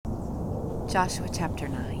Joshua chapter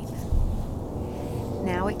 9.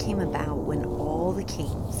 Now it came about when all the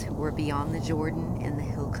kings who were beyond the Jordan in the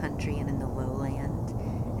hill country and in the lowland,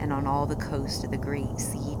 and on all the coast of the great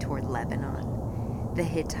sea toward Lebanon, the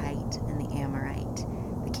Hittite and the Amorite,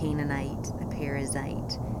 the Canaanite, the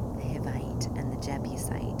Perizzite, the Hivite, and the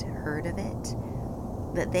Jebusite heard of it,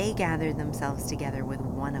 that they gathered themselves together with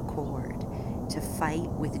one accord to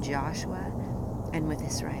fight with Joshua and with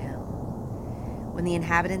Israel. When the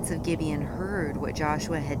inhabitants of Gibeon heard what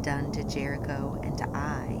Joshua had done to Jericho and to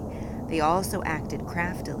Ai, they also acted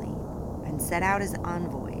craftily and set out as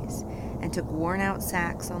envoys and took worn-out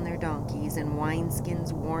sacks on their donkeys and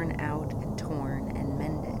wineskins worn out and torn and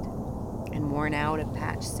mended, and worn out and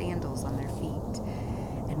patched sandals on their feet,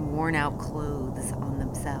 and worn-out clothes on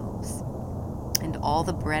themselves. And all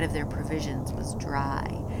the bread of their provisions was dry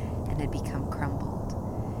and had become crumbled.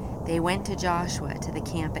 They went to Joshua to the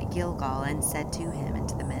camp at Gilgal and said to him and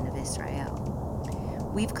to the men of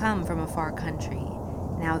Israel, "We've come from a far country.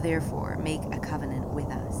 Now therefore make a covenant with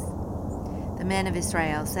us." The men of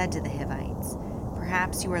Israel said to the Hivites,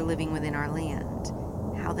 "Perhaps you are living within our land.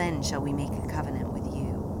 How then shall we make a covenant with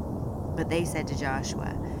you?" But they said to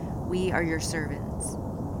Joshua, "We are your servants."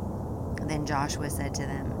 Then Joshua said to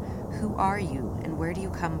them, "Who are you, and where do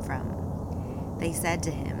you come from?" They said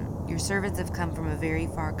to him, "Your servants have come from a very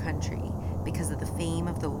far country, because of the fame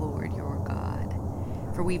of the Lord your God.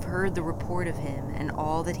 For we've heard the report of him and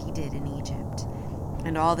all that he did in Egypt,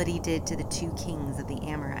 and all that he did to the 2 kings of the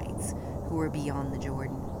Amorites who were beyond the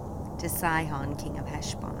Jordan, to Sihon king of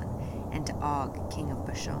Heshbon, and to Og king of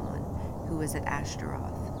Bashan, who was at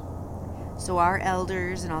Ashtaroth. So our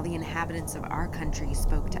elders and all the inhabitants of our country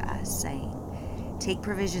spoke to us, saying, 'Take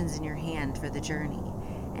provisions in your hand for the journey,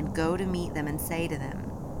 and go to meet them and say to them,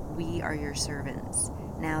 "We are your servants.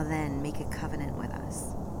 Now then, make a covenant with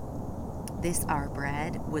us." This our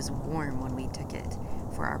bread was warm when we took it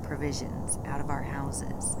for our provisions out of our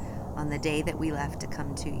houses on the day that we left to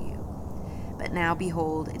come to you. But now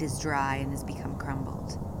behold, it is dry and has become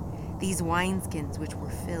crumbled. These wineskins which were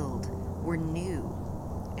filled were new,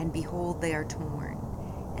 and behold, they are torn.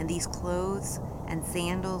 And these clothes and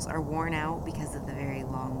sandals are worn out because of the very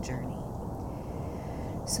long journey."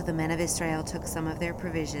 So the men of Israel took some of their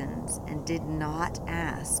provisions and did not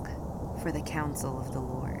ask for the counsel of the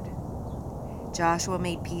Lord. Joshua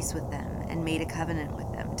made peace with them and made a covenant with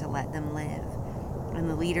them to let them live, and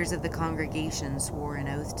the leaders of the congregation swore an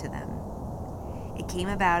oath to them. It came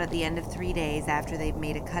about at the end of 3 days after they'd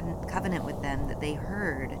made a covenant with them that they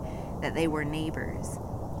heard that they were neighbors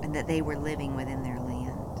and that they were living within their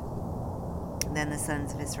land. Then the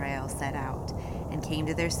sons of Israel set out and came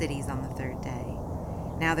to their cities on the 3rd day.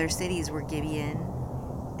 Now their cities were Gibeon,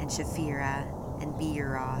 and Shephirah, and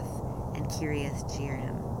Beeroth, and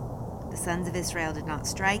Kiriath-Jearim. The sons of Israel did not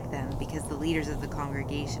strike them, because the leaders of the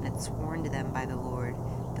congregation had sworn to them by the Lord,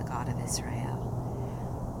 the God of Israel.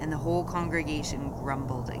 And the whole congregation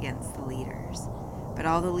grumbled against the leaders. But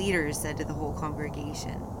all the leaders said to the whole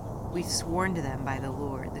congregation, "We've sworn to them by the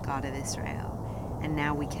Lord, the God of Israel, and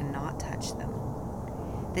now we cannot touch them.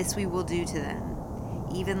 This we will do to them,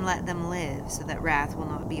 even let them live, so that wrath will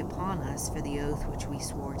not be upon us for the oath which we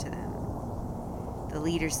swore to them." The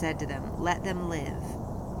leaders said to them, "Let them live."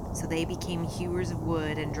 So they became hewers of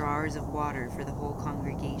wood and drawers of water for the whole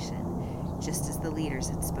congregation, just as the leaders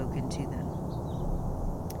had spoken to them.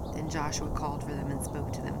 Then Joshua called for them and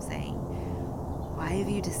spoke to them, saying, "Why have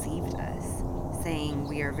you deceived us, saying,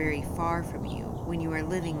 'We are very far from you,' when you are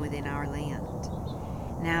living within our land?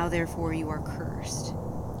 Now therefore you are cursed,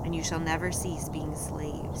 and you shall never cease being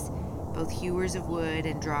slaves, both hewers of wood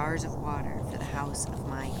and drawers of water for the house of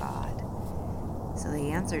my God." So they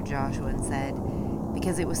answered Joshua and said,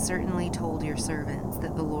 "Because it was certainly told your servants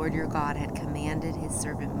that the Lord your God had commanded his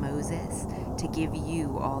servant Moses to give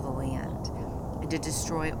you all the land, and to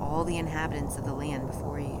destroy all the inhabitants of the land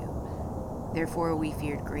before you. Therefore we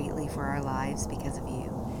feared greatly for our lives because of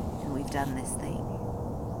you, and we've done this thing.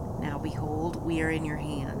 Now behold, we are in your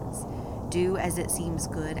hands. Do as it seems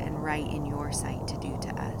good and right in your sight to do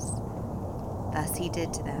to us." Thus he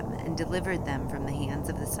did to them, and delivered them from the hands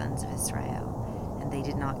of the sons of Israel, and they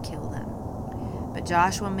did not kill them. But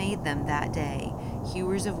Joshua made them that day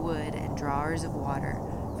hewers of wood and drawers of water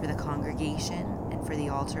for the congregation and for the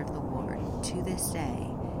altar of the Lord to this day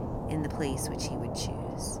in the place which he would choose.